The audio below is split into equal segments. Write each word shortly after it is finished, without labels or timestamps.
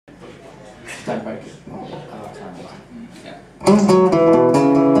Don't break it. Yeah.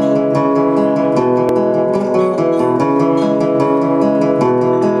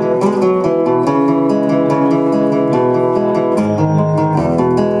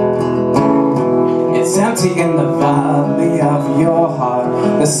 It's empty in the valley of your heart.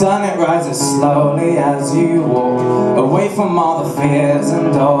 The sun, it rises slowly as you walk away from all the fears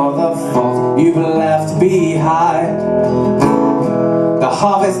and all the faults you've left behind. The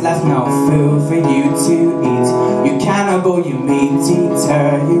harvest left no food for you to eat. You cannibal, you meat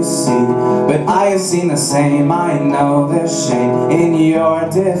eater, you see. But I have seen the same, I know there's shame in your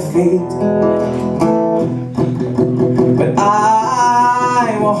defeat. But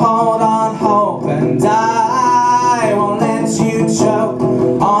I will hold on hope, and I won't let you choke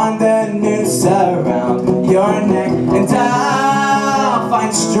on the noose around your neck. And I'll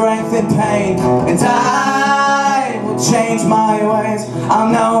find strength in pain, and I will change my ways. I'll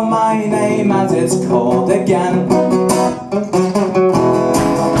know my name as it's called again.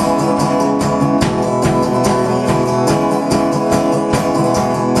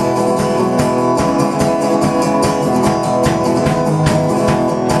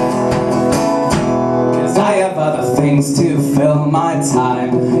 Things to fill my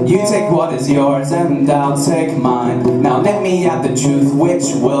time. You take what is yours and I'll take mine. Now let me add the truth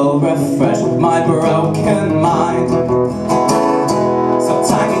which will refresh my broken mind. So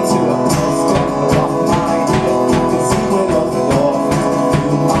tie me to a post and lock my ears. You can see where those doors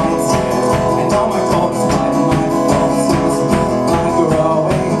through my tears. And all my thoughts fight my forces, my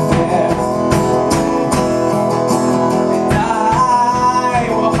growing fears. And I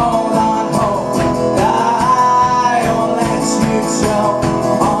will hold on hope.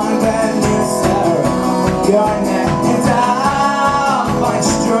 On the noose around your neck, and I'll find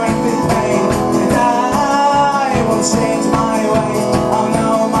strength in pain, and I will change my ways. I'll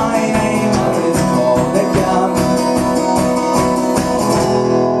know my name as it's called again.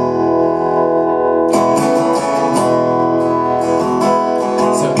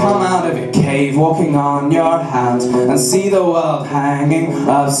 So come out of your cave, walking on your hands, and see the world hanging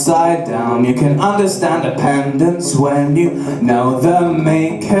upside down. You can understand dependence when you know the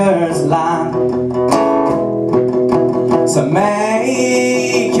Maker's land. So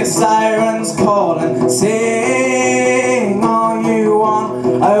make your sirens call and sing all you want.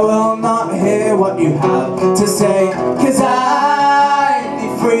 I will not hear what you have to say, 'cause I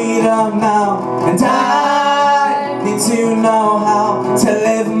need freedom now, and I need to know how to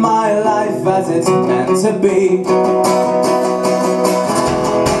live my life as it's meant to be.